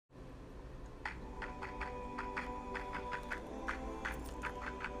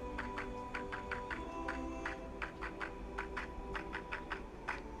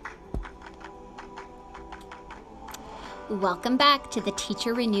Welcome back to the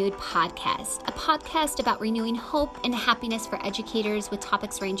Teacher Renewed podcast, a podcast about renewing hope and happiness for educators with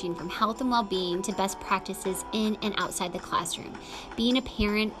topics ranging from health and well-being to best practices in and outside the classroom, being a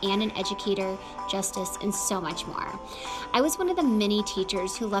parent and an educator, justice, and so much more. I was one of the many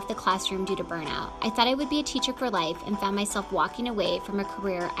teachers who left the classroom due to burnout. I thought I would be a teacher for life and found myself walking away from a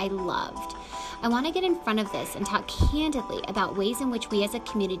career I loved. I want to get in front of this and talk candidly about ways in which we as a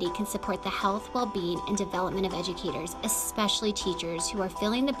community can support the health, well-being, and development of educators, especially teachers who are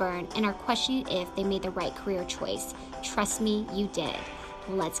feeling the burn and are questioning if they made the right career choice. Trust me, you did.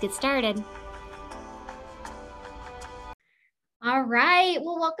 Let's get started. All right.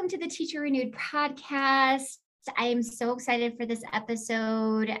 Well, welcome to the Teacher Renewed podcast. I am so excited for this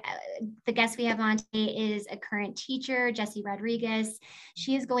episode. The guest we have on today is a current teacher, Jessie Rodriguez.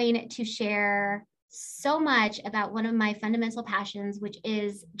 She is going to share so much about one of my fundamental passions, which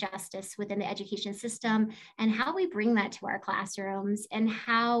is justice within the education system and how we bring that to our classrooms and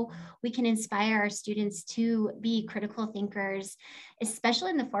how we can inspire our students to be critical thinkers, especially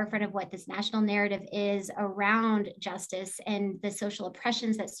in the forefront of what this national narrative is around justice and the social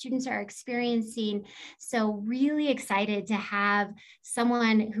oppressions that students are experiencing. So really excited to have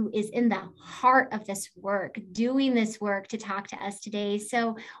someone who is in the heart of this work, doing this work, to talk to us today.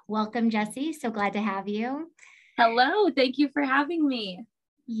 So welcome, Jessie. So glad to have you. Hello. Thank you for having me.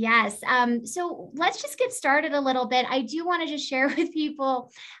 Yes. So let's just get started a little bit. I do want to just share with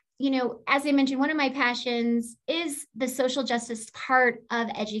people, as I mentioned, one of my passions is the social justice part of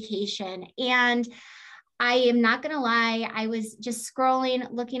education. And I am not going to lie, I was just scrolling,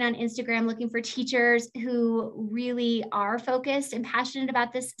 looking on Instagram, looking for teachers who really are focused and passionate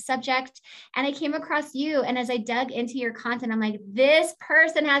about this subject. And I came across you. And as I dug into your content, I'm like, this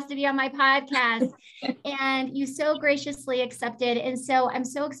person has to be on my podcast. And you so graciously accepted. And so I'm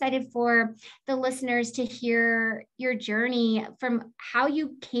so excited for the listeners to hear your journey from how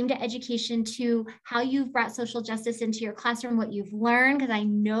you came to education to how you've brought social justice into your classroom, what you've learned, because I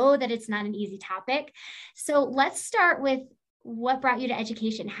know that it's not an easy topic. So let's start with what brought you to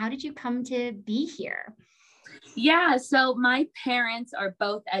education. How did you come to be here? Yeah, so my parents are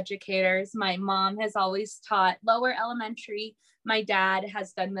both educators. My mom has always taught lower elementary. My dad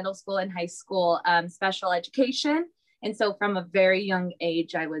has done middle school and high school special education. And so from a very young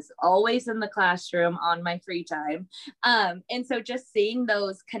age, I was always in the classroom on my free time. And so just seeing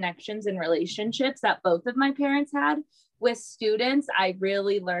those connections and relationships that both of my parents had with students, I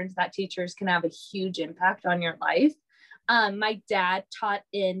really learned that teachers can have a huge impact on your life. My dad taught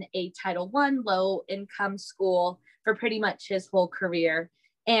in a Title I low income school for pretty much his whole career.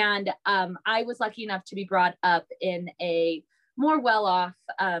 And I was lucky enough to be brought up in a more well-off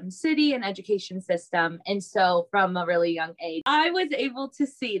city and education system. And so from a really young age, I was able to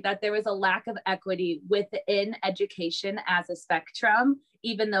see that there was a lack of equity within education as a spectrum,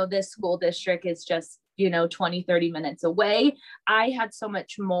 even though this school district is just 20, 30 minutes away. I had so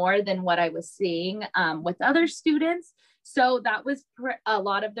much more than what I was seeing with other students. So that was a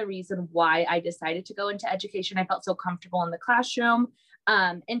lot of the reason why I decided to go into education. I felt so comfortable in the classroom.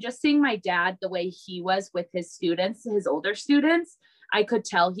 And just seeing my dad, the way he was with his students, his older students, I could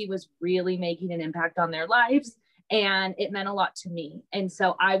tell he was really making an impact on their lives. And it meant a lot to me. And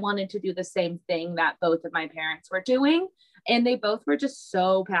so I wanted to do the same thing that both of my parents were doing. And they both were just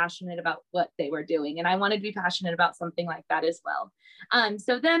so passionate about what they were doing. And I wanted to be passionate about something like that as well.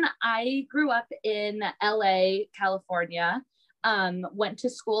 So then I grew up in LA, California, went to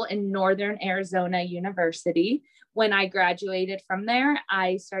school in Northern Arizona University. When I graduated from there,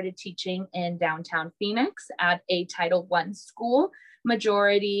 I started teaching in downtown Phoenix at a Title I school,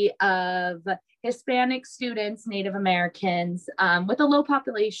 majority of Hispanic students, Native Americans, with a low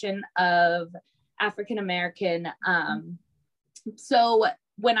population of African American. So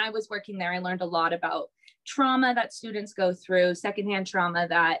when I was working there, I learned a lot about trauma that students go through, secondhand trauma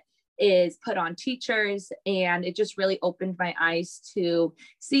that is put on teachers. And it just really opened my eyes to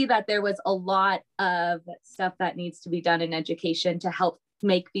see that there was a lot of stuff that needs to be done in education to help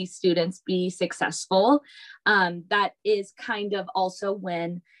make these students be successful. That is kind of also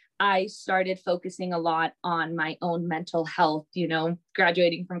when I started focusing a lot on my own mental health,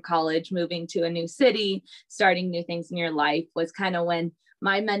 graduating from college, moving to a new city, starting new things in your life was kind of when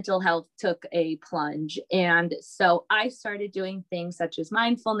my mental health took a plunge. And so I started doing things such as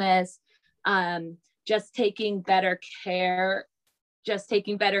mindfulness, just taking better care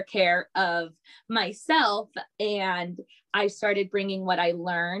of myself. And I started bringing what I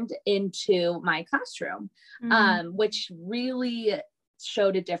learned into my classroom, which really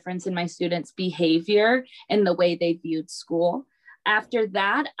showed a difference in my students' behavior and the way they viewed school. After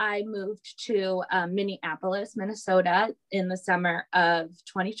that, I moved to Minneapolis, Minnesota in the summer of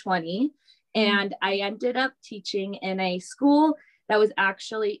 2020. And I ended up teaching in a school that was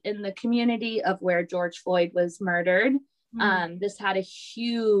actually in the community of where George Floyd was murdered. This had a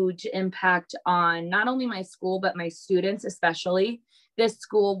huge impact on not only my school, but my students, especially. This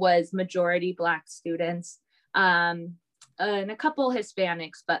school was majority Black students, and a couple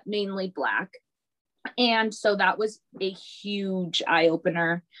Hispanics, but mainly Black. And so that was a huge eye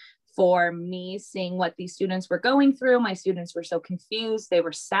opener for me, seeing what these students were going through. My students were so confused. They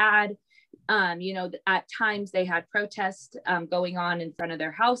were sad. At times they had protests going on in front of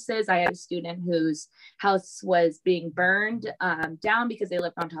their houses. I had a student whose house was being burned down because they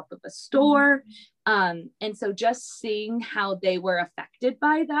lived on top of a store. And so just seeing how they were affected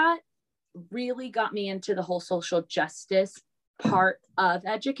by that really got me into the whole social justice part of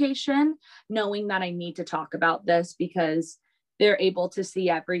education, knowing that I need to talk about this because they're able to see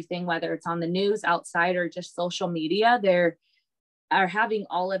everything, whether it's on the news, outside, or just social media. They're are having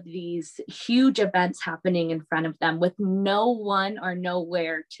all of these huge events happening in front of them with no one or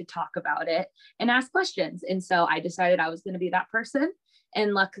nowhere to talk about it and ask questions. And so I decided I was going to be that person.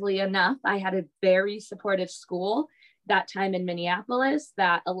 And luckily enough, I had a very supportive school that time in Minneapolis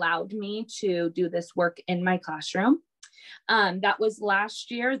that allowed me to do this work in my classroom. That was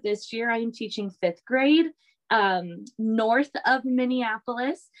last year. This year, I am teaching 5th grade north of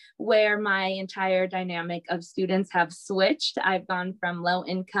Minneapolis, where my entire dynamic of students have switched. I've gone from low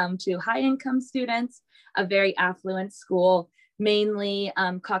income to high income students, a very affluent school, mainly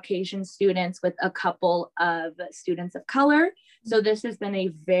Caucasian students with a couple of students of color. So this has been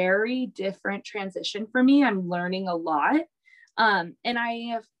a very different transition for me. I'm learning a lot. And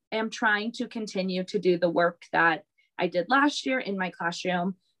I am trying to continue to do the work that I did last year in my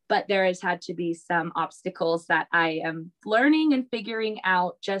classroom, but there has had to be some obstacles that I am learning and figuring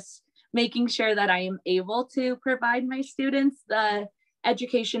out, just making sure that I am able to provide my students the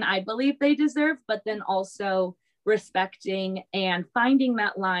education I believe they deserve, but then also respecting and finding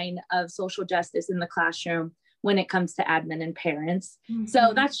that line of social justice in the classroom when it comes to admin and parents.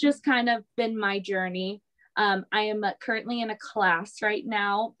 So that's just kind of been my journey. I am currently in a class right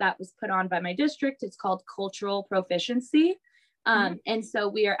now that was put on by my district. It's called Cultural Proficiency. And so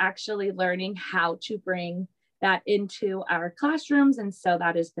we are actually learning how to bring that into our classrooms. And so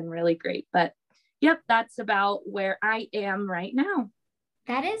that has been really great. But yep, that's about where I am right now.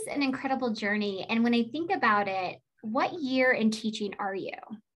 That is an incredible journey. And when I think about it, what year in teaching are you?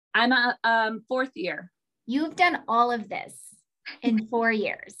 I'm a 4th year. You've done all of this in 4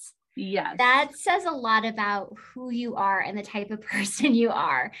 years. Yes. That says a lot about who you are and the type of person you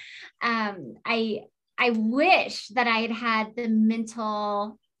are. I wish that I had had the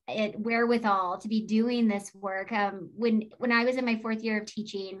mental wherewithal to be doing this work. When I was in my 4th year of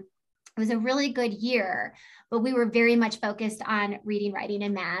teaching, it was a really good year, but we were very much focused on reading, writing,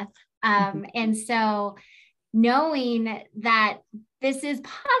 and math. And so knowing that this is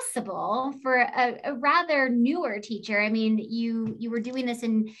possible for a rather newer teacher. I mean, you were doing this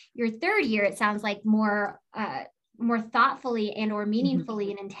in your 3rd year, it sounds like more thoughtfully and or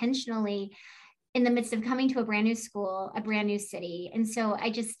meaningfully and intentionally in the midst of coming to a brand new school, a brand new city. And so I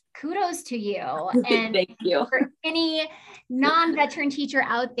just kudos to you. And thank you. For any non-veteran teacher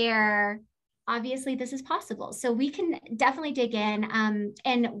out there, obviously this is possible. So we can definitely dig in.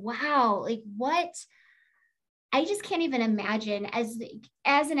 And wow, like what, I just can't even imagine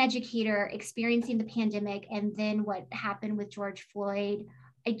as an educator experiencing the pandemic and then what happened with George Floyd.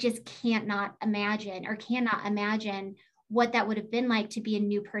 I just cannot imagine what that would have been like to be a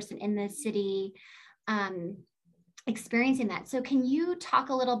new person in this city experiencing that. So can you talk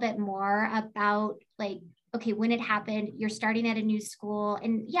a little bit more about like, okay, when it happened, you're starting at a new school,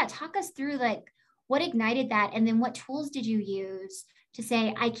 and yeah, talk us through like what ignited that, and then what tools did you use to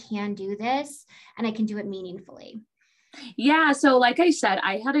say, I can do this and I can do it meaningfully? Yeah. So like I said,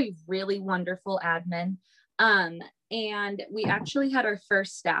 I had a really wonderful admin. And we actually had our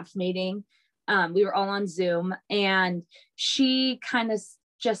first staff meeting. We were all on Zoom, and she kind of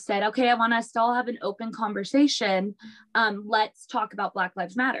just said, okay, I want us to all have an open conversation. Let's talk about Black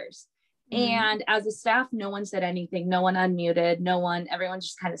Lives Matters. And as a staff, no one said anything. No one unmuted, everyone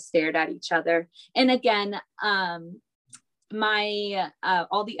just kind of stared at each other. And again, all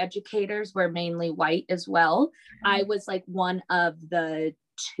the educators were mainly white as well. I was like one of the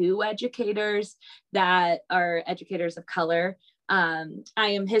 2 educators that are educators of color. I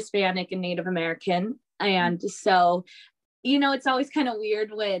am Hispanic and Native American. And so, it's always kind of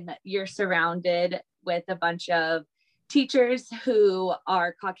weird when you're surrounded with a bunch of teachers who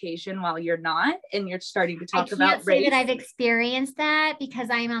are Caucasian while you're not, and you're starting to talk about I can't say race. that I've experienced that because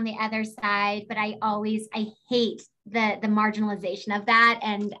I'm on the other side, but I hate the marginalization of that.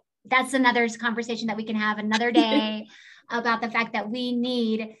 And that's another conversation that we can have another day about the fact that we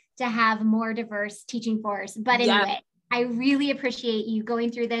need to have more diverse teaching force. But anyway, I really appreciate you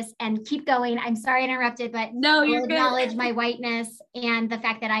going through this, and keep going. I'm sorry I interrupted, but no, I'll acknowledge my whiteness and the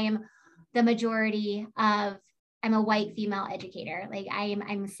fact that I am the majority of, I'm a white female educator. Like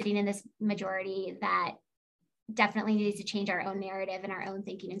I'm sitting in this majority that definitely needs to change our own narrative and our own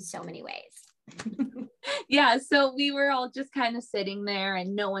thinking in so many ways. Yeah. So we were all just kind of sitting there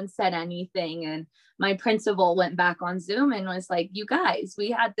and no one said anything. And my principal went back on Zoom and was like, you guys,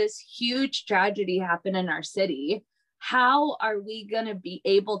 we had this huge tragedy happen in our city. How are we going to be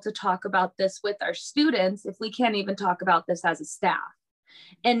able to talk about this with our students if we can't even talk about this as a staff?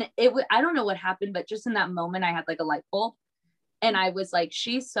 And I don't know what happened, but just in that moment, I had like a light bulb, and I was like,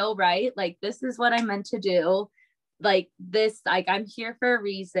 she's so right. Like, this is what I meant to do. Like this, like I'm here for a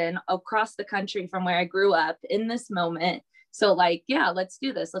reason across the country from where I grew up in this moment. So like, yeah, let's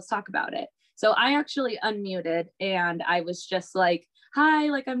do this. Let's talk about it. So I actually unmuted and I was just like, hi,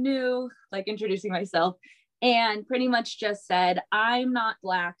 like I'm new, like introducing myself, and pretty much just said, I'm not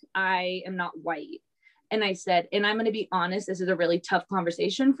Black. I am not white. And I said, and I'm going to be honest, this is a really tough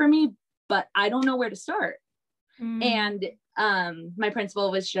conversation for me, but I don't know where to start. And my principal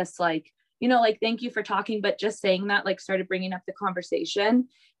was just like, you know, like, thank you for talking, but just saying that like started bringing up the conversation.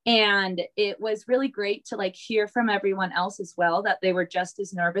 And it was really great to like hear from everyone else as well, that they were just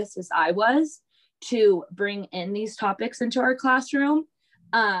as nervous as I was to bring in these topics into our classroom.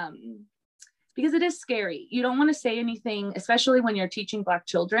 Because it is scary. You don't want to say anything, especially when you're teaching Black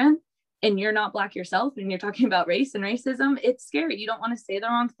children and you're not Black yourself and you're talking about race and racism. It's scary. You don't want to say the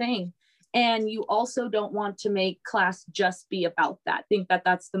wrong thing. And you also don't want to make class just be about that. Think that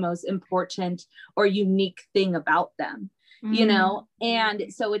that's the most important or unique thing about them, you know? And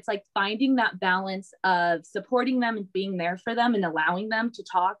so it's like finding that balance of supporting them and being there for them and allowing them to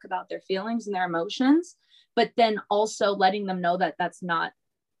talk about their feelings and their emotions, but then also letting them know that that's not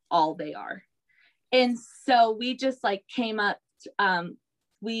all they are. And so we just like came up,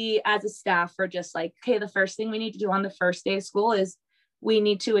 we as a staff are just like, okay, the first thing we need to do on the first day of school is we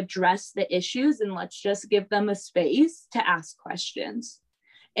need to address the issues and let's just give them a space to ask questions.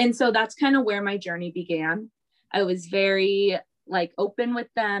 And so that's kind of where my journey began. I was very like open with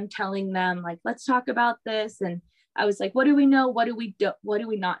them, telling them like, let's talk about this. And I was like, what do we know? What do we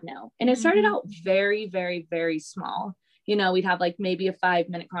not know? And it started out very, very, very small. You know, we'd have like maybe a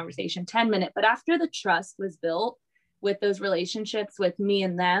 5-minute conversation, 10-minute, but after the trust was built with those relationships with me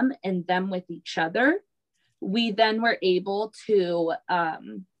and them with each other, we then were able to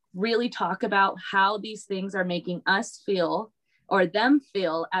really talk about how these things are making us feel or them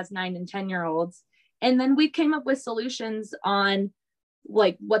feel as 9 and 10-year-olds. And then we came up with solutions on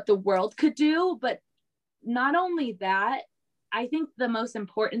like what the world could do. But not only that, I think the most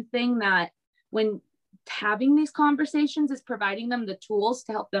important thing that when having these conversations is providing them the tools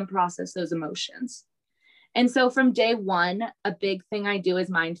to help them process those emotions. And so from day one, a big thing I do is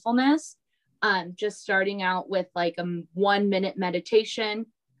mindfulness. Just starting out with like a 1-minute meditation,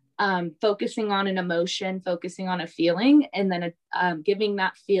 focusing on an emotion, focusing on a feeling, and then giving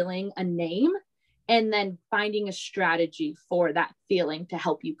that feeling a name, and then finding a strategy for that feeling to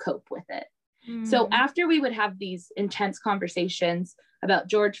help you cope with it. So after we would have these intense conversations about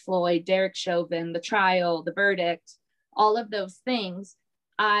George Floyd, Derek Chauvin, the trial, the verdict, all of those things,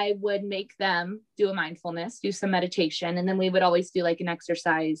 I would make them do a mindfulness, do some meditation, and then we would always do like an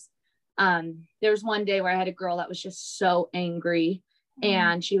exercise. There was one day where I had a girl that was just so angry,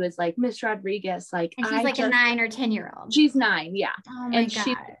 and she was like, Miss Rodriguez, like, and she's like a 9 or 10-year-old. She's 9. Yeah. Oh my God.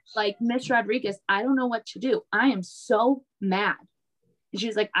 She's like, Miss Rodriguez, I don't know what to do. I am so mad. And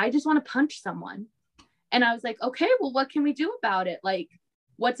she's like, I just want to punch someone. And I was like, okay, well, what can we do about it? Like,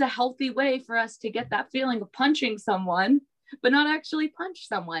 what's a healthy way for us to get that feeling of punching someone, but not actually punch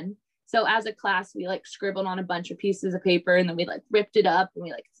someone? So as a class, we like scribbled on a bunch of pieces of paper, and then we like ripped it up and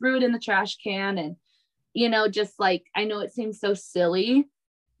we like threw it in the trash can. And, you know, just like, I know it seems so silly,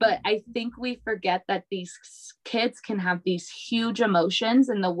 but I think we forget that these kids can have these huge emotions,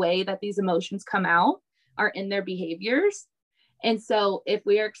 and the way that these emotions come out are in their behaviors. And so if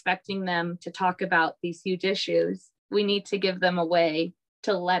we are expecting them to talk about these huge issues, we need to give them a way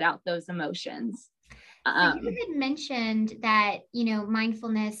to let out those emotions. So you had mentioned that, you know,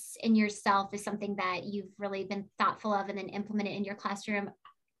 mindfulness in yourself is something that you've really been thoughtful of and then implemented in your classroom.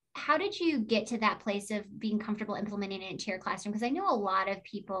 How did you get to that place of being comfortable implementing it into your classroom? Because I know a lot of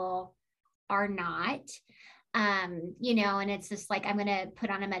people are not. and it's just like, I'm going to put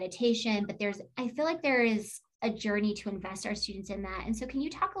on a meditation, but I feel like there is a journey to invest our students in that. And so can you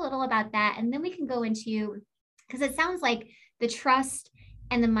talk a little about that? And then we can go into, because it sounds like the trust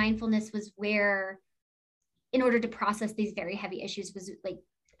and the mindfulness was where, in order to process these very heavy issues, was like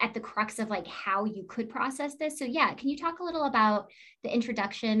at the crux of like how you could process this. So yeah, can you talk a little about the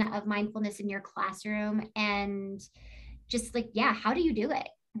introduction of mindfulness in your classroom and just like, yeah, how do you do it?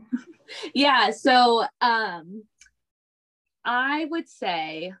 Yeah. So I would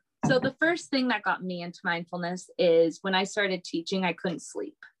say, so the first thing that got me into mindfulness is when I started teaching, I couldn't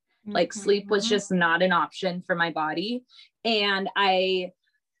sleep. Like sleep was just not an option for my body. And I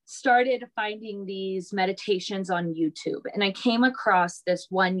started finding these meditations on YouTube. And I came across this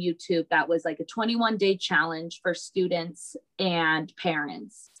one YouTube that was like a 21-day challenge for students and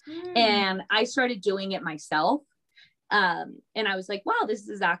parents. And I started doing it myself. And I was like, wow, this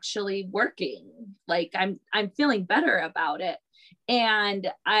is actually working. Like I'm feeling better about it. And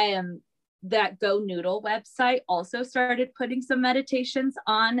that Go Noodle website also started putting some meditations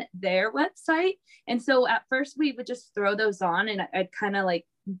on their website. And so at first we would just throw those on and I'd kind of like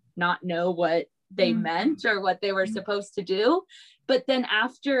not know what they meant or what they were supposed to do. But then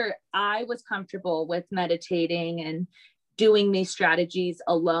after I was comfortable with meditating and doing these strategies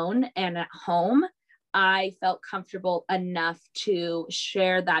alone and at home, I felt comfortable enough to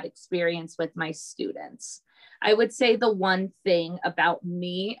share that experience with my students. I would say the one thing about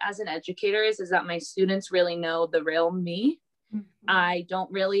me as an educator is that my students really know the real me. I don't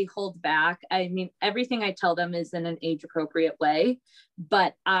really hold back. I mean, everything I tell them is in an age appropriate way,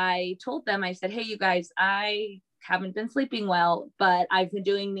 but I told them, I said, hey, you guys, I haven't been sleeping well, but I've been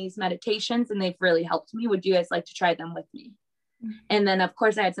doing these meditations and they've really helped me. Would you guys like to try them with me? And then of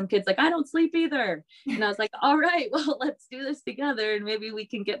course I had some kids like, I don't sleep either. And I was like, all right, well, let's do this together and maybe we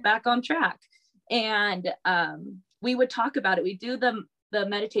can get back on track. And we would talk about it. We do the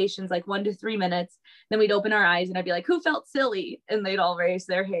meditations like 1 to 3 minutes. Then we'd open our eyes and I'd be like, who felt silly? And they'd all raise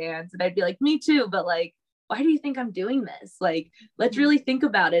their hands. And I'd be like, me too. But like, why do you think I'm doing this? Like, let's really think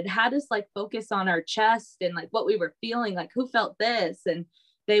about it. Had us like focus on our chest and like what we were feeling, like who felt this? And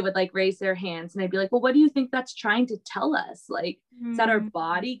they would like raise their hands and I'd be like, well, what do you think that's trying to tell us? Like, is that our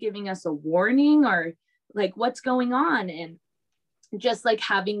body giving us a warning or like what's going on? And just like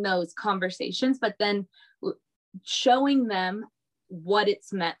having those conversations, but then showing them what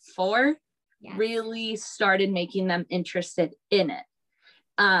it's meant for really started making them interested in it.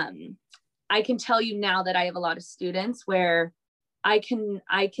 I can tell you now that I have a lot of students where I can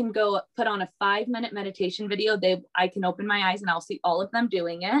go put on a 5-minute meditation video. I can open my eyes and I'll see all of them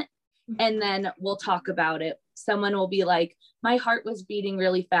doing it. And then we'll talk about it. Someone will be like, my heart was beating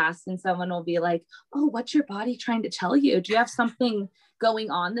really fast. And someone will be like, oh, what's your body trying to tell you? Do you have something going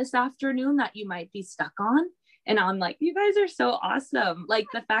on this afternoon that you might be stuck on? And I'm like, you guys are so awesome. Like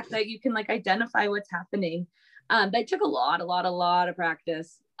the fact that you can like identify what's happening. That took a lot of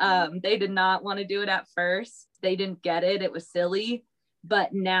practice. They did not want to do it at first. They didn't get it. It was silly,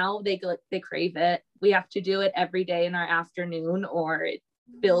 but now they crave it. We have to do it every day in our afternoon or it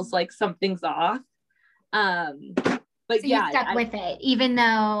feels like something's off. But so yeah, you stuck with it, even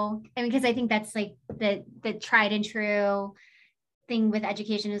though, I mean, because I think that's like the tried and true thing with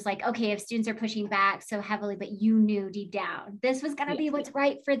education is like, okay, if students are pushing back so heavily, but you knew deep down, this was going to be what's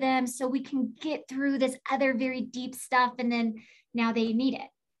right for them. So we can get through this other very deep stuff. And then now they need it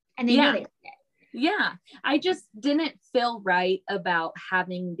and they know they need it. Yeah. I just didn't feel right about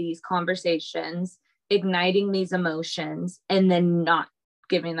having these conversations, igniting these emotions, and then not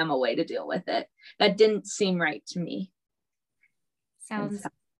giving them a way to deal with it. That didn't seem right to me.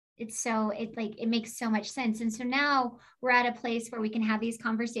 It makes so much sense. And so now we're at a place where we can have these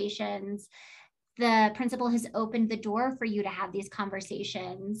conversations. The principal has opened the door for you to have these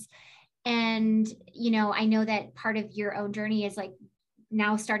conversations. And, I know that part of your own journey is like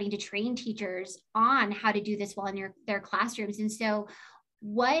now starting to train teachers on how to do this well in their classrooms. And so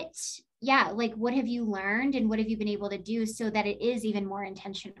what have you learned and what have you been able to do so that it is even more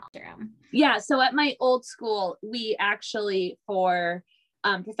intentional? Yeah. So at my old school, we actually, for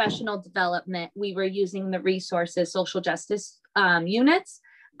professional development, we were using the resources, social justice units.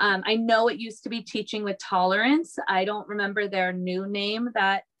 I know it used to be teaching with tolerance. I don't remember their new name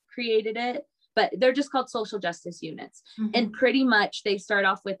that created it, but they're just called social justice units. And pretty much they start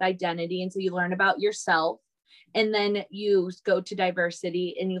off with identity. And so you learn about yourself, and then you go to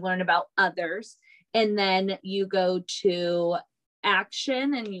diversity and you learn about others. And then you go to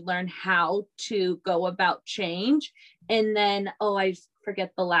action and you learn how to go about change. And then, I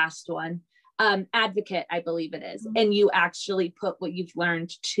forget the last one, advocate, I believe it is. And you actually put what you've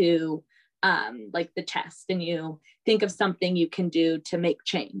learned to like the test, and you think of something you can do to make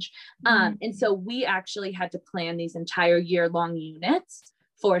change. And so we actually had to plan these entire year-long units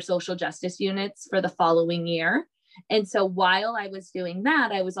for social justice units for the following year. And so while I was doing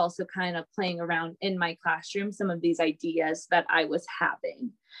that, I was also kind of playing around in my classroom some of these ideas that I was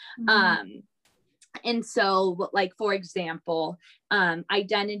having. And so, like, for example,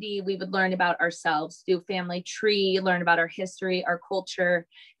 identity, we would learn about ourselves, do family tree, learn about our history, our culture.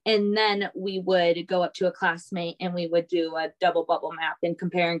 And then we would go up to a classmate and we would do a double bubble map and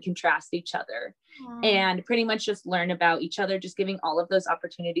compare and contrast each other. And pretty much just learn about each other, just giving all of those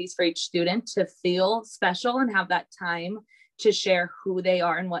opportunities for each student to feel special and have that time to share who they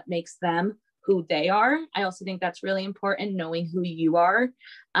are and what makes them who they are. I also think that's really important. Knowing who you are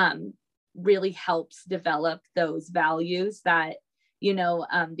really helps develop those values that, you know,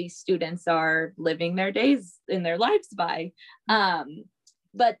 these students are living their days in their lives by.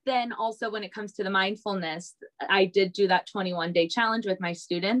 But then also when it comes to the mindfulness, I did do that 21-day challenge with my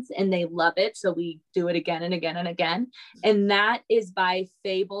students and they love it. So we do it again and again and again. And that is by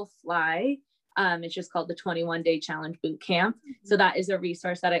Fable Fly. It's just called the 21-day challenge boot camp. So that is a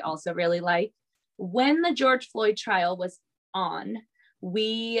resource that I also really like. When the George Floyd trial was on,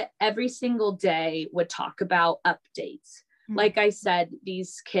 we every single day would talk about updates. Like I said,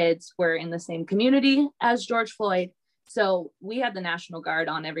 these kids were in the same community as George Floyd. So we had the National Guard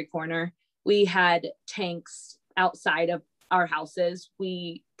on every corner. We had tanks outside of our houses.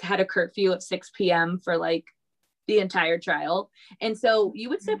 We had a curfew at 6 p.m. for like the entire trial. And so you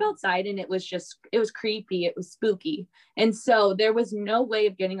would step outside and it was creepy. It was spooky. And so there was no way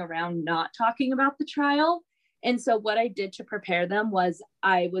of getting around not talking about the trial. And so what I did to prepare them was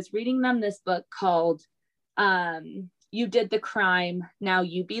I was reading them this book called You Did the Crime, Now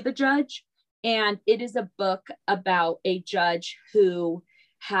You Be the Judge. And it is a book about a judge who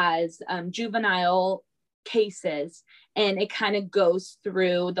has juvenile cases, and it kind of goes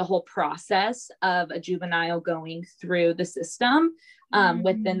through the whole process of a juvenile going through the system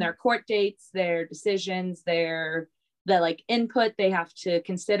within their court dates, their decisions, the like input they have to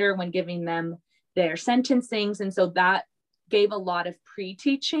consider when giving them their sentencings. And so that gave a lot of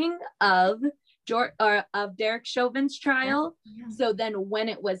pre-teaching of Derek Chauvin's trial. So then when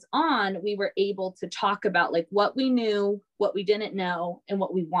it was on, we were able to talk about like what we knew, what we didn't know, and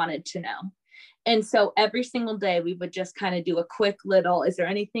what we wanted to know. And so every single day we would just kind of do a quick little, is there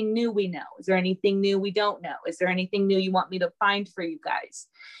anything new we know? Is there anything new we don't know? Is there anything new you want me to find for you guys?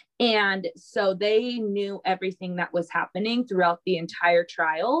 And so they knew everything that was happening throughout the entire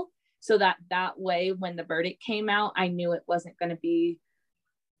trial. So that way, when the verdict came out, I knew it wasn't going to be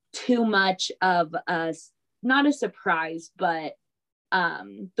too much of not a surprise, but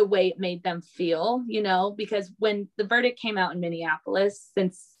the way it made them feel, you know, because when the verdict came out in Minneapolis,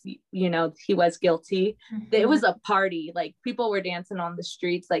 since, you know, he was guilty, it was a party. Like people were dancing on the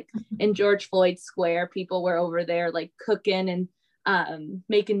streets, like in George Floyd Square, people were over there like cooking and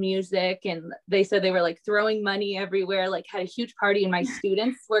making music. And they said they were like throwing money everywhere, like had a huge party, and my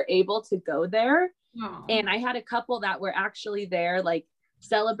students were able to go there. And I had a couple that were actually there, like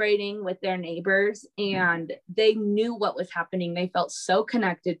celebrating with their neighbors, and they knew what was happening. They felt so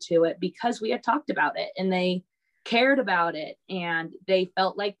connected to it because we had talked about it and they cared about it, and they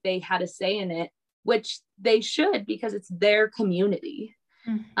felt like they had a say in it, which they should, because it's their community.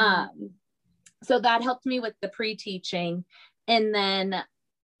 So that helped me with the pre-teaching. And then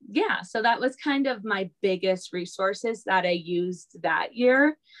so that was kind of my biggest resources that I used that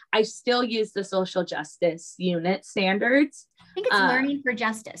year. I still use the social justice unit standards. I think it's Learning for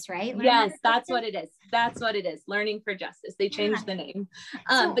Justice, right? Yes, that's what it is. That's what it is. Learning for Justice. They changed the name.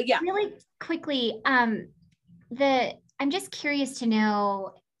 But yeah. Really quickly, I'm just curious to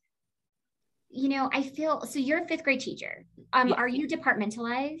know, you know, I feel, so you're a fifth grade teacher. Yes. Are you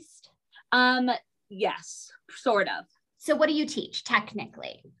departmentalized? Yes, sort of. So what do you teach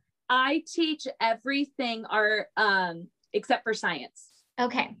technically? I teach everything except for science.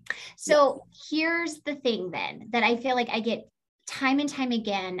 Okay. So here's the thing then that I feel like I get time and time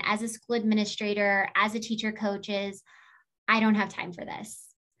again as a school administrator, as a teacher coaches, I don't have time for this.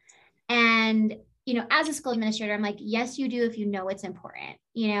 And, you know, as a school administrator, I'm like, yes, you do if you know it's important.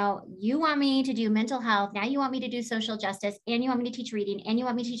 You know, you want me to do mental health. Now you want me to do social justice, and you want me to teach reading, and you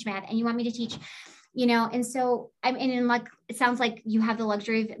want me to teach math, and you want me to teach, you know, and so like, it sounds like you have the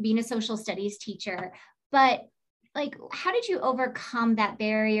luxury of being a social studies teacher, but like, how did you overcome that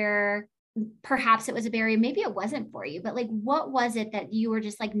barrier? Perhaps it was a barrier, maybe it wasn't for you, but like, what was it that you were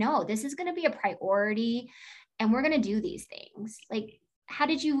just like, no, this is going to be a priority and we're going to do these things? Like, how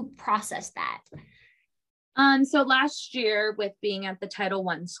did you process that? So last year with being at the Title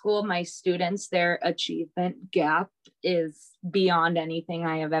I school, my students, their achievement gap is beyond anything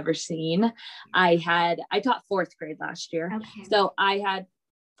I have ever seen. I taught fourth grade last year. Okay. So I had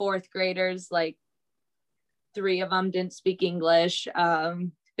fourth graders, like 3 of them didn't speak English.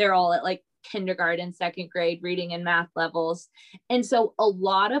 They're all at like kindergarten, second grade, reading and math levels. And so a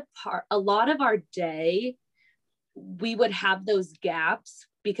lot of our day, we would have those gaps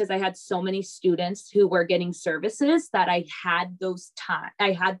because I had so many students who were getting services that I had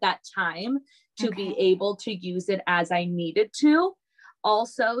that time to be able to use it as I needed to.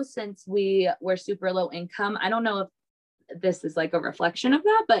 Also, since we were super low income, I don't know if this is like a reflection of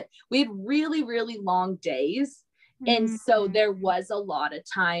that, but we had really, really long days. And so there was a lot of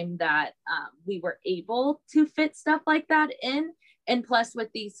time that we were able to fit stuff like that in. And plus with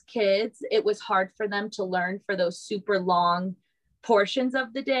these kids, it was hard for them to learn for those super long portions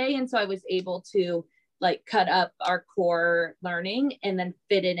of the day. And so I was able to like cut up our core learning and then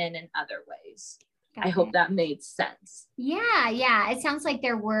fit it in other ways. I hope that made sense. Yeah. It sounds like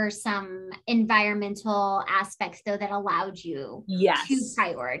there were some environmental aspects though that allowed you to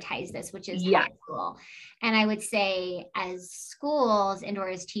prioritize this, which is helpful. And I would say as schools and or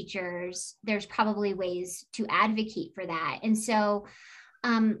as teachers, there's probably ways to advocate for that. And so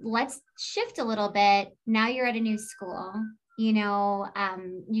let's shift a little bit. Now you're at a new school, you're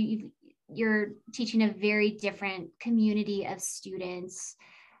teaching a very different community of students.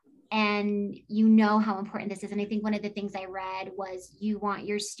 And you know how important this is. And I think one of the things I read was you want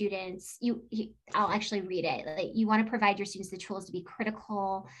your students, I'll actually read it. Like you want to provide your students the tools to be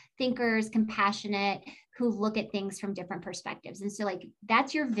critical thinkers, compassionate, who look at things from different perspectives. And so like,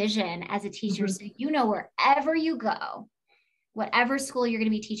 that's your vision as a teacher. So wherever you go, whatever school you're going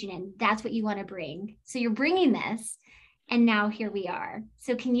to be teaching in, that's what you want to bring. So you're bringing this, and now here we are.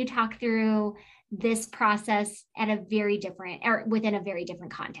 So can you talk through this process at within a very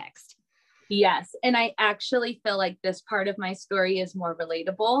different context? Yes. And I actually feel like this part of my story is more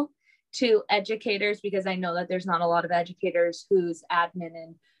relatable to educators because I know that there's not a lot of educators whose admin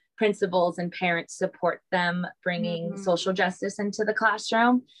and principals and parents support them bringing social justice into the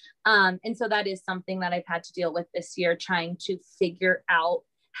classroom. And so that is something that I've had to deal with this year, trying to figure out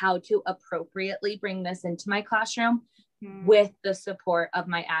how to appropriately bring this into my classroom with the support of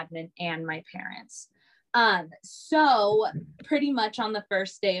my admin and my parents. So pretty much on the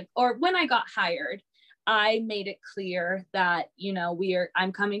first day or when I got hired, I made it clear that,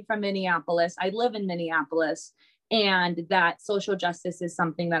 I'm coming from Minneapolis. I live in Minneapolis, and that social justice is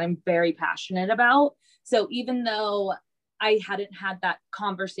something that I'm very passionate about. So even though I hadn't had that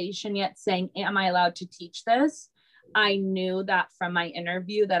conversation yet saying, am I allowed to teach this? I knew that from my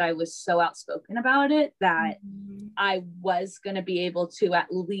interview that I was so outspoken about it that I was going to be able to, at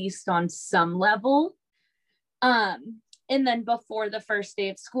least on some level. And then before the first day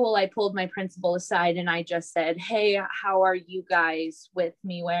of school, I pulled my principal aside and I just said, hey, how are you guys with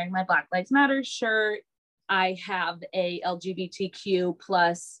me wearing my Black Lives Matter shirt? I have a LGBTQ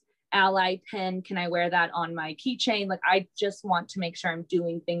plus ally pin. Can I wear that on my keychain? Like, I just want to make sure I'm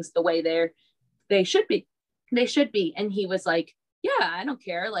doing things the way they should be. And he was like, yeah, I don't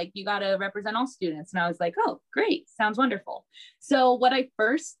care. Like, you got to represent all students. And I was like, oh, great. Sounds wonderful. So what I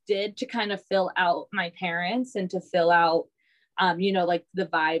first did to kind of fill out my parents and to fill out, like the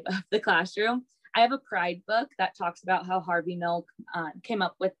vibe of the classroom, I have a pride book that talks about how Harvey Milk came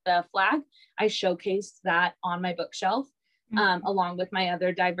up with the flag. I showcased that on my bookshelf, along with my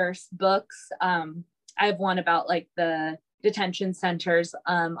other diverse books. I have one about like the detention centers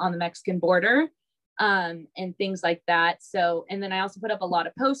on the Mexican border. And things like that. So, and then I also put up a lot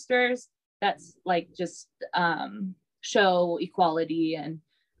of posters that's like just show equality. And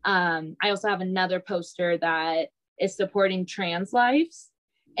I also have another poster that is supporting trans lives.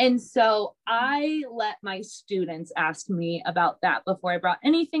 And so I let my students ask me about that before I brought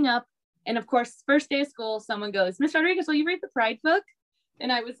anything up. And of course, first day of school, someone goes, Ms. Rodriguez, will you read the Pride book?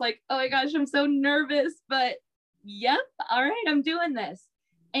 And I was like, oh my gosh, I'm so nervous, but yep. All right, I'm doing this.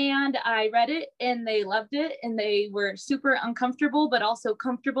 And I read it and they loved it and they were super uncomfortable, but also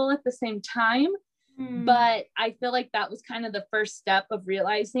comfortable at the same time. But I feel like that was kind of the first step of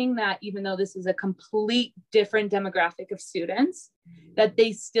realizing that even though this is a complete different demographic of students, that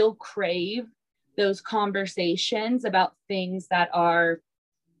they still crave those conversations about things that are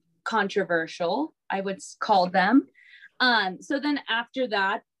controversial, I would call them. So then after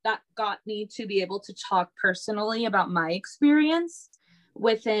that got me to be able to talk personally about my experience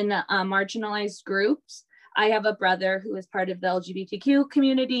within marginalized groups. I have a brother who is part of the LGBTQ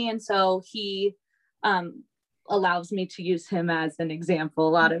community. And so he allows me to use him as an example a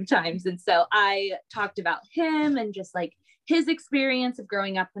lot of times. And so I talked about him and just like his experience of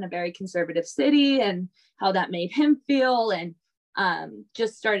growing up in a very conservative city and how that made him feel, and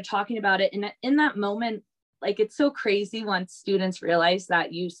just started talking about it. And in that moment, like, it's so crazy once students realize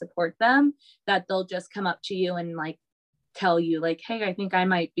that you support them, that they'll just come up to you and like tell you like, hey, I think I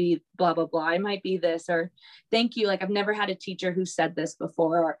might be blah, blah, blah. I might be this, or thank you. Like, I've never had a teacher who said this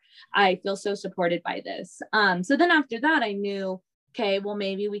before, or I feel so supported by this. So then after that, I knew, okay, well,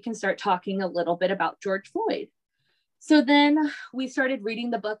 maybe we can start talking a little bit about George Floyd. So then we started reading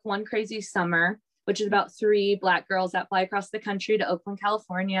the book One Crazy Summer, which is about 3 Black girls that fly across the country to Oakland,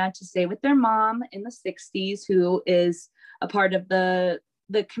 California to stay with their mom in the 60s, who is a part of the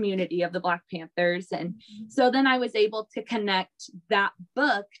community of the Black Panthers. And so then I was able to connect that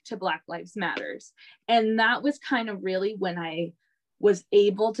book to Black Lives Matters. And that was kind of really when I was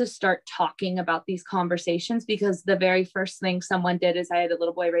able to start talking about these conversations, because the very first thing someone did is I had a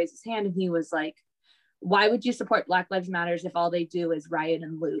little boy raise his hand and he was like, why would you support Black Lives Matters if all they do is riot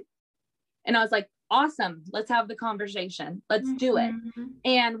and loot? And I was like, awesome, let's have the conversation. Let's do it.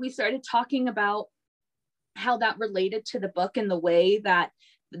 And we started talking about how that related to the book and the way that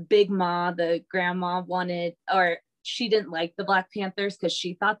the Big Ma, the grandma, wanted, or she didn't like the Black Panthers because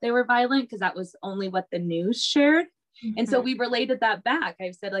she thought they were violent, because that was only what the news shared. And so we related that back. I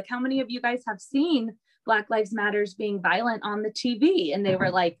said, like, how many of you guys have seen Black Lives Matters being violent on the TV? And they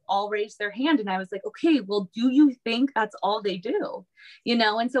were like, all raised their hand. And I was like, okay, well, do you think that's all they do? You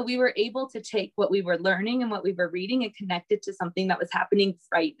know? And so we were able to take what we were learning and what we were reading and connect it to something that was happening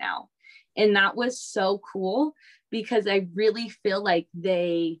right now. And that was so cool, because I really feel like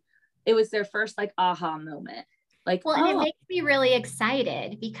it was their first like aha moment. Like, well, and it makes me really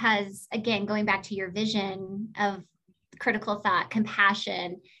excited because, again, going back to your vision of critical thought,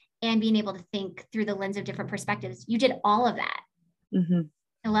 compassion, and being able to think through the lens of different perspectives, you did all of that.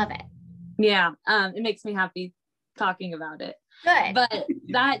 I love it. Yeah. It makes me happy talking about it. Good. But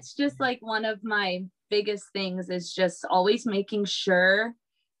that's just like one of my biggest things, is just always making sure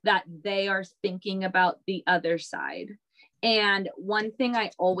that they are thinking about the other side. And one thing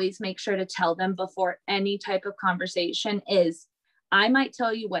I always make sure to tell them before any type of conversation is, I might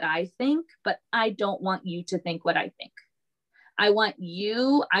tell you what I think, but I don't want you to think what I think. I want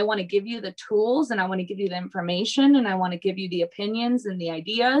to give you the tools, and I want to give you the information, and I want to give you the opinions and the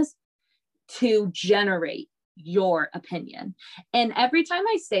ideas to generate your opinion. And every time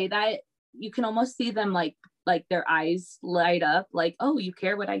I say that, you can almost see them like their eyes light up, like, oh, you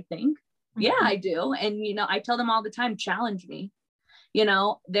care what I think? Yeah, I do. And, you know, I tell them all the time, challenge me. You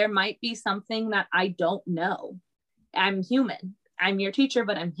know, there might be something that I don't know. I'm human. I'm your teacher,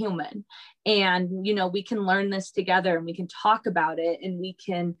 but I'm human. And, you know, we can learn this together, and we can talk about it, and we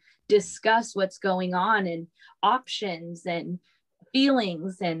can discuss what's going on and options and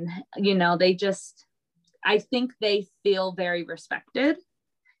feelings. And, you know, I think they feel very respected.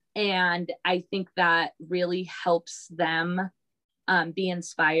 And I think that really helps them be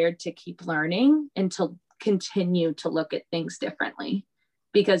inspired to keep learning and to continue to look at things differently,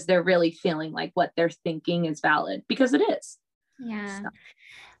 because they're really feeling like what they're thinking is valid, because it is. Yeah. So.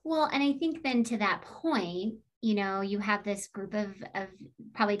 Well, and I think then to that point, you know, you have this group of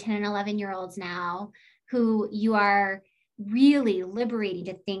probably 10 and 11-year-olds now who you are really liberating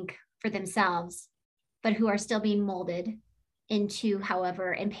to think for themselves, but who are still being molded into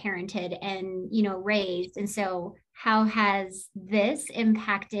however and parented and, you know, raised. And so how has this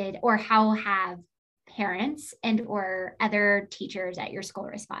impacted, or how have parents and or other teachers at your school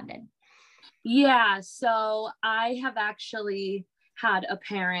responded? Yeah, so I have actually had a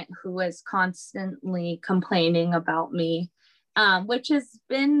parent who is constantly complaining about me, which has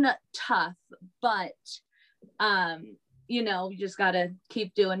been tough, but, you know, you just got to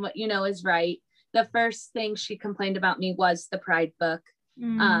keep doing what you know is right. The first thing she complained about me was the Pride book.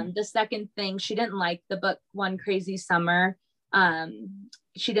 The second thing, she didn't like the book One Crazy Summer.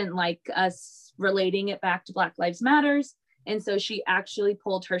 She didn't like us relating it back to Black Lives Matters. And so she actually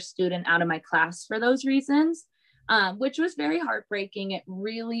pulled her student out of my class for those reasons, which was very heartbreaking. It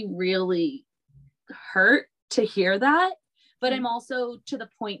really, really hurt to hear that. But I'm also to the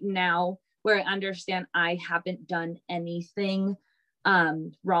point now where I understand I haven't done anything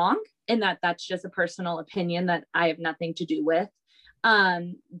wrong, and that's just a personal opinion that I have nothing to do with.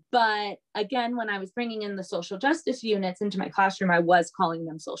 But again, when I was bringing in the social justice units into my classroom, I was calling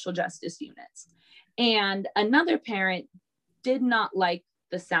them social justice units. And another parent did not like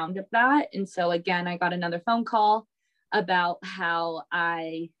the sound of that. And so again, I got another phone call about how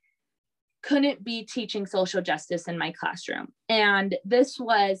I couldn't be teaching social justice in my classroom. And this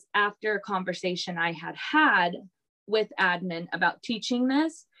was after a conversation I had with admin about teaching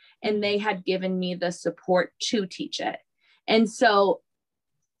this, and they had given me the support to teach it. And so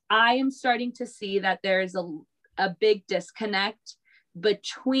I am starting to see that there's a big disconnect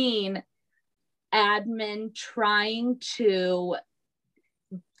between admin trying to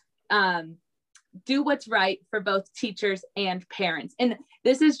do what's right for both teachers and parents. And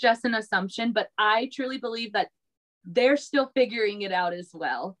this is just an assumption, but I truly believe that they're still figuring it out as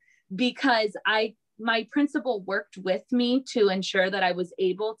well, because my principal worked with me to ensure that I was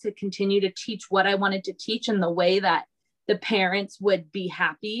able to continue to teach what I wanted to teach in the way that the parents would be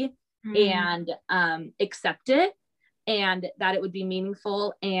happy and accept it, and that it would be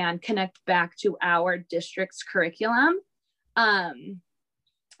meaningful and connect back to our district's curriculum.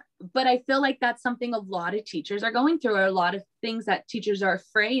 But I feel like that's something a lot of teachers are going through, or a lot of things that teachers are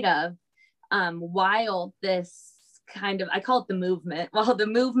afraid of, while this kind of, I call it the movement, while the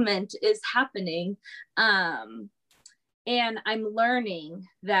movement is happening. And I'm learning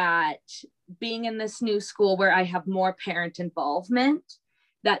that being in this new school where I have more parent involvement,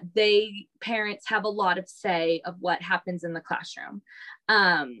 that parents have a lot of say of what happens in the classroom.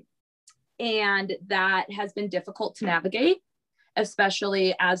 And that has been difficult to navigate,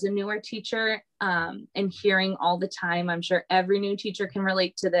 especially as a newer teacher, and hearing all the time. I'm sure every new teacher can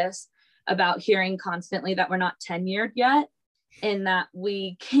relate to this, about hearing constantly that we're not tenured yet, and that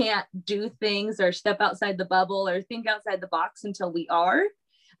we can't do things or step outside the bubble or think outside the box until we are,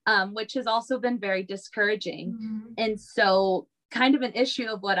 which has also been very discouraging. And so kind of an issue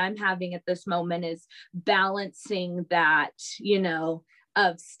of what I'm having at this moment is balancing that,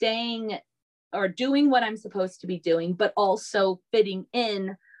 of staying or doing what I'm supposed to be doing, but also fitting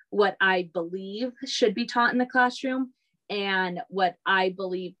in what I believe should be taught in the classroom and what I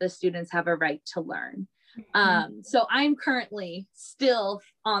believe the students have a right to learn. So I'm currently still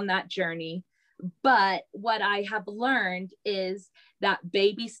on that journey, but what I have learned is that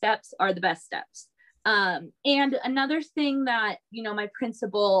baby steps are the best steps. And another thing that, my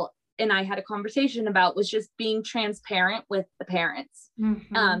principal and I had a conversation about was just being transparent with the parents,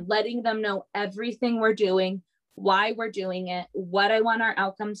 letting them know everything we're doing, why we're doing it, what I want our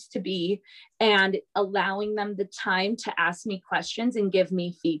outcomes to be, and allowing them the time to ask me questions and give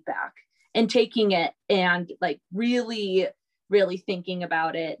me feedback, and taking it and really, really thinking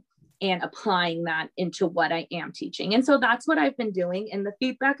about it and applying that into what I am teaching. And so that's what I've been doing. And the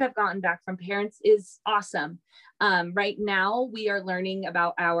feedback I've gotten back from parents is awesome. Right now, we are learning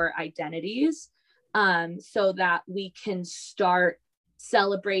about our identities, so that we can start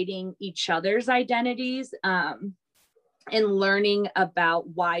celebrating each other's identities, and learning about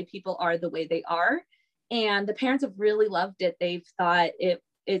why people are the way they are. And the parents have really loved it. They've thought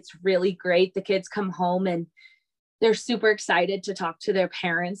it's really great. The kids come home and they're super excited to talk to their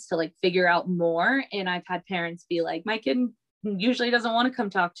parents to figure out more. And I've had parents be like, my kid usually doesn't want to come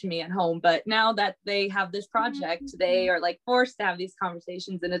talk to me at home, but now that they have this project, they are forced to have these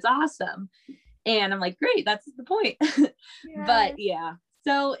conversations, and it's awesome. And I'm like, great, that's the point. Yeah. But yeah,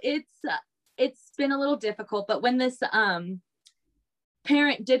 so it's been a little difficult. But when this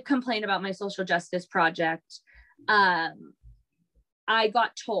parent did complain about my social justice project, I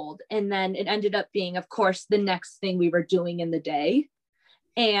got told, and then it ended up being, of course, the next thing we were doing in the day.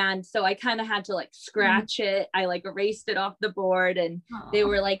 And so I kind of had to scratch it. I erased it off the board, and they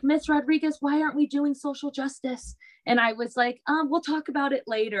were like, Miss Rodriguez, why aren't we doing social justice? And I was like, we'll talk about it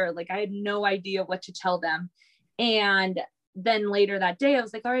later. I had no idea what to tell them. And then later that day, I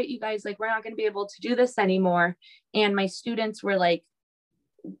was like, all right, you guys, we're not going to be able to do this anymore. And my students were like,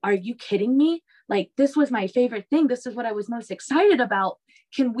 are you kidding me? This was my favorite thing. This is what I was most excited about.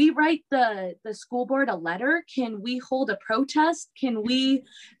 Can we write the school board a letter? Can we hold a protest? Can we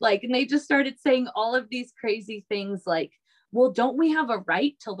and they just started saying all of these crazy things well, don't we have a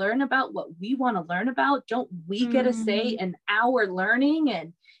right to learn about what we want to learn about? Don't we get a say in our learning?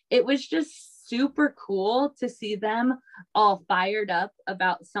 And it was just super cool to see them all fired up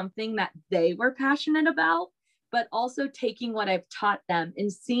about something that they were passionate about, but also taking what I've taught them and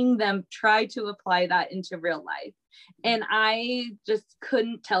seeing them try to apply that into real life. And I just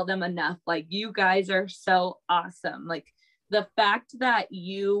couldn't tell them enough, you guys are so awesome. The fact that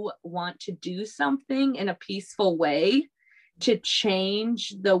you want to do something in a peaceful way to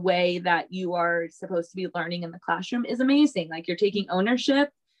change the way that you are supposed to be learning in the classroom is amazing. You're taking ownership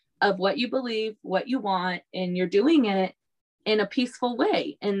of what you believe, what you want, and you're doing it in a peaceful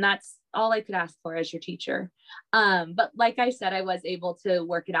way. And that's all I could ask for as your teacher. But like I said, I was able to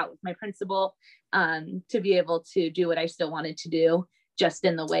work it out with my principal, to be able to do what I still wanted to do, just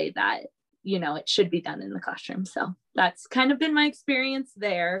in the way that it should be done in the classroom. So that's kind of been my experience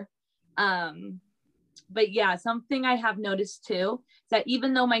there. But yeah, something I have noticed too, is that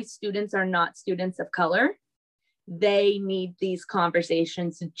even though my students are not students of color, they need these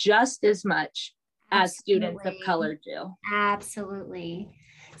conversations just as much as students of color do. Absolutely.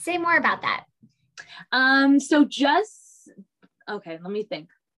 Say more about that. Okay, let me think.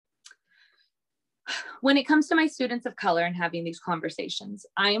 When it comes to my students of color and having these conversations,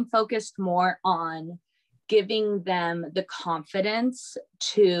 I am focused more on giving them the confidence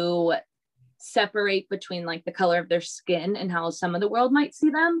to separate between like the color of their skin and how some of the world might see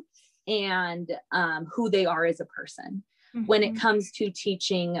them, and who they are as a person. Mm-hmm. When it comes to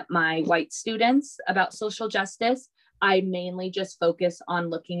teaching my white students about social justice, I mainly just focus on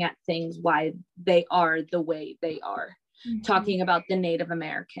looking at things why they are the way they are. Mm-hmm. Talking about the Native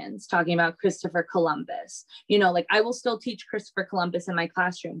Americans, talking about Christopher Columbus. Like I will still teach Christopher Columbus in my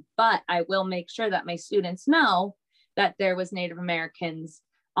classroom, but I will make sure that my students know that there was Native Americans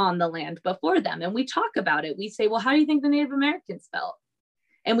on the land before them. And we talk about it. We say, well, how do you think the Native Americans felt?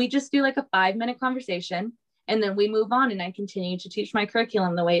 And we just do like a 5-minute conversation, and then we move on, and I continue to teach my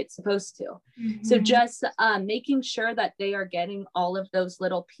curriculum the way it's supposed to. Mm-hmm. So just making sure that they are getting all of those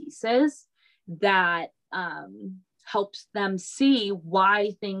little pieces that helps them see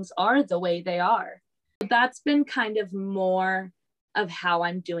why things are the way they are. That's been kind of more of how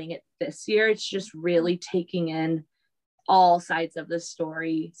I'm doing it this year. It's just really taking in all sides of the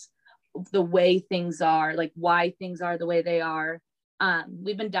stories, the way things are, like why things are the way they are.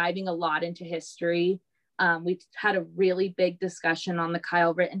 We've been diving a lot into history. We've had a really big discussion on the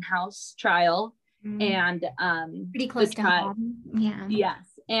Kyle Rittenhouse trial, and pretty close to home. Yeah. Yes,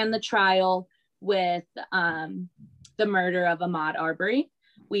 and the trial with the murder of Ahmaud Arbery.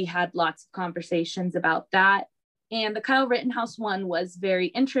 We had lots of conversations about that, and the Kyle Rittenhouse one was very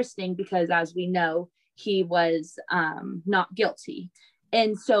interesting because, as we know, he was not guilty.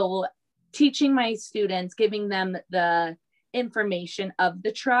 And so teaching my students, giving them the information of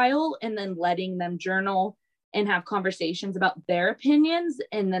the trial, and then letting them journal and have conversations about their opinions,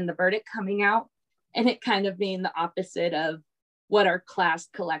 and then the verdict coming out, and it kind of being the opposite of what our class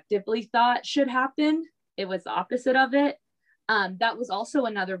collectively thought should happen. It was the opposite of it. That was also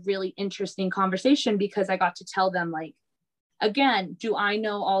another really interesting conversation, because I got to tell them, like, again, do I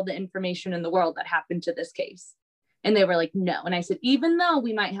know all the information in the world that happened to this case? And they were like, no. And I said, even though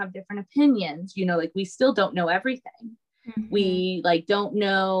we might have different opinions, like we still don't know everything. Mm-hmm. We don't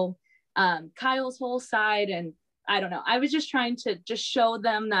know Kyle's whole side. And I don't know. I was just trying to just show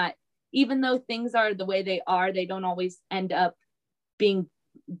them that even though things are the way they are, they don't always end up being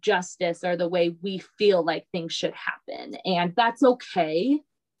justice or the way we feel like things should happen. And that's okay.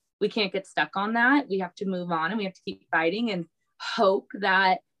 We can't get stuck on that. We have to move on, and we have to keep fighting and hope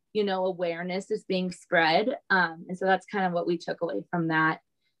that, awareness is being spread. And so that's kind of what we took away from that.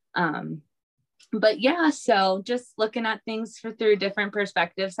 But yeah, so just looking at things through different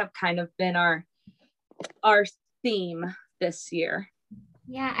perspectives have kind of been our theme this year.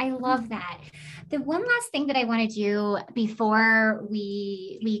 Yeah, I love that. The one last thing that I want to do before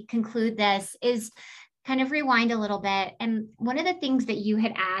we conclude this is kind of rewind a little bit. And one of the things that you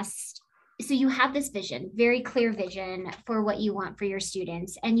had asked, so you have this vision, very clear vision for what you want for your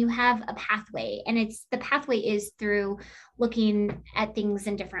students, and you have a pathway, and the pathway is through looking at things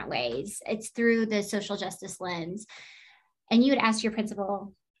in different ways. It's through the social justice lens. And you had asked your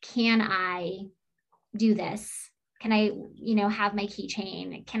principal, can I do this? Can I, have my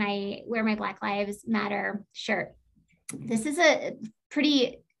keychain? Can I wear my Black Lives Matter shirt? This is a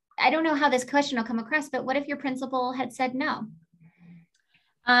pretty, I don't know how this question will come across, but what if your principal had said no?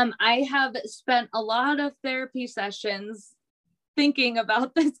 I have spent a lot of therapy sessions thinking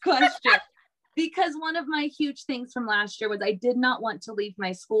about this question because one of my huge things from last year was I did not want to leave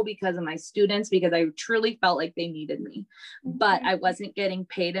my school because of my students, because I truly felt like they needed me, but I wasn't getting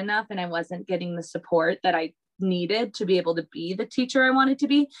paid enough, and I wasn't getting the support that I needed to be able to be the teacher I wanted to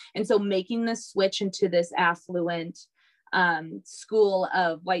be. And so making the switch into this affluent school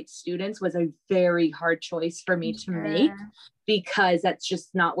of white students was a very hard choice for me to make, because that's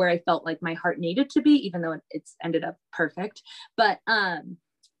just not where I felt like my heart needed to be, even though it's ended up perfect. But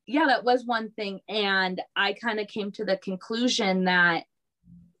yeah, that was one thing. And I kind of came to the conclusion that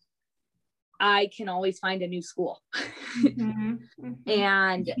I can always find a new school.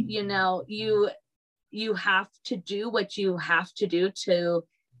 And you have to do what you have to do to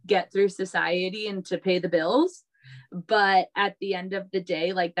get through society and to pay the bills. But at the end of the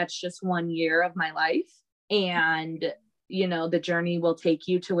day, like, that's just 1 year of my life. And, the journey will take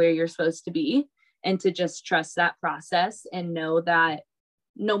you to where you're supposed to be, and to just trust that process and know that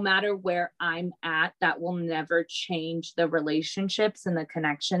no matter where I'm at, that will never change the relationships and the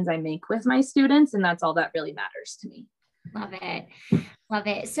connections I make with my students. And that's all that really matters to me. Love it. Love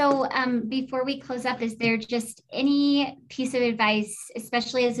it. So before we close up, is there just any piece of advice,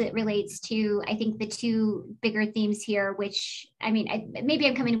 especially as it relates to, I think, the two bigger themes here, which, I mean, maybe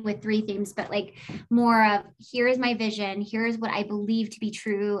I'm coming with three themes, but like more of, here is my vision, here is what I believe to be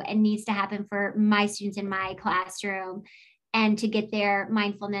true and needs to happen for my students in my classroom. And to get there,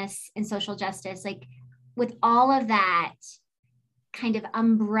 mindfulness and social justice, like with all of that kind of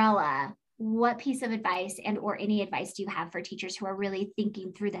umbrella, what piece of advice and or any advice do you have for teachers who are really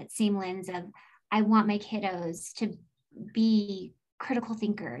thinking through that same lens of, I want my kiddos to be critical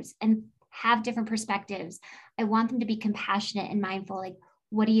thinkers and have different perspectives. I want them to be compassionate and mindful. Like,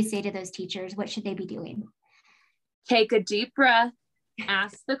 what do you say to those teachers? What should they be doing? Take a deep breath,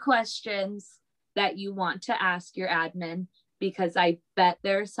 ask the questions that you want to ask your admin, because I bet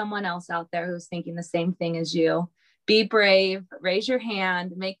there's someone else out there who's thinking the same thing as you. Be brave, raise your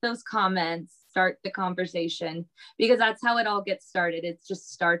hand, make those comments, start the conversation, because that's how it all gets started. It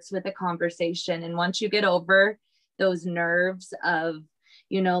just starts with a conversation. And once you get over those nerves of,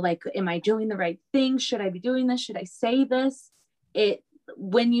 you know, like, am I doing the right thing? Should I be doing this? Should I say this?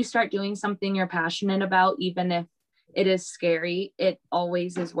 When you start doing something you're passionate about, even if it is scary, it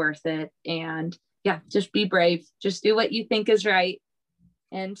always is worth it. And yeah, just be brave. Just do what you think is right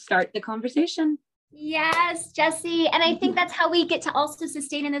and start the conversation. Yes, Jessie. And I think that's how we get to also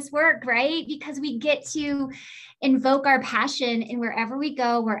sustain in this work, right? Because we get to invoke our passion in wherever we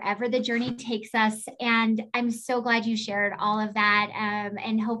go, wherever the journey takes us. And I'm so glad you shared all of that.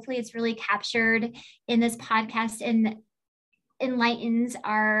 And hopefully it's really captured in this podcast and enlightens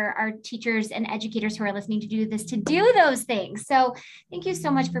our teachers and educators who are listening to do this, to do those things. So thank you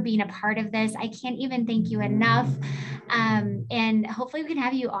so much for being a part of this. I can't even thank you enough. And hopefully we can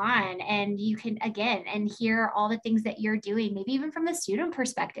have you on and you can, again, and hear all the things that you're doing, maybe even from the student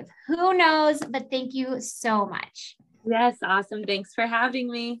perspective, who knows, but thank you so much. Yes. Awesome. Thanks for having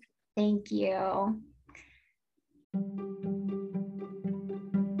me. Thank you.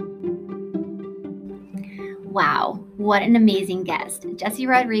 Wow, what an amazing guest. Jessie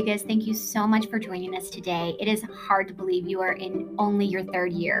Rodriguez, thank you so much for joining us today. It is hard to believe you are in only your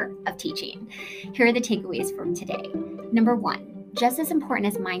third year of teaching. Here are the takeaways from today. Number one, just as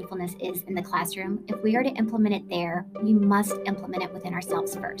important as mindfulness is in the classroom, if we are to implement it there, we must implement it within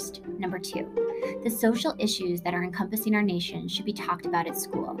ourselves first. Number two, the social issues that are encompassing our nation should be talked about at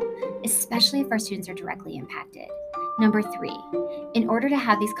school, especially if our students are directly impacted. Number three, in order to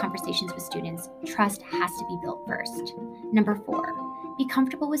have these conversations with students, trust has to be built first. Number four, be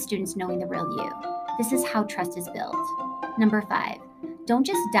comfortable with students knowing the real you. This is how trust is built. Number five, don't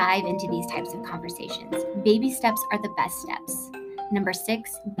just dive into these types of conversations. Baby steps are the best steps. Number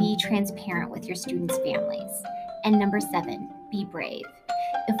six, be transparent with your students' families. And number seven, be brave.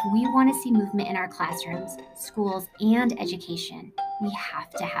 If we want to see movement in our classrooms, schools, and education, we have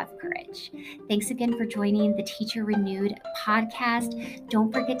to have courage. Thanks again for joining the Teacher Renewed podcast.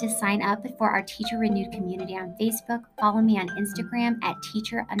 Don't forget to sign up for our Teacher Renewed community on Facebook. Follow me on Instagram at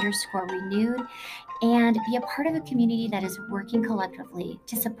teacher_renewed and be a part of a community that is working collectively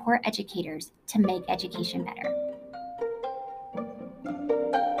to support educators to make education better.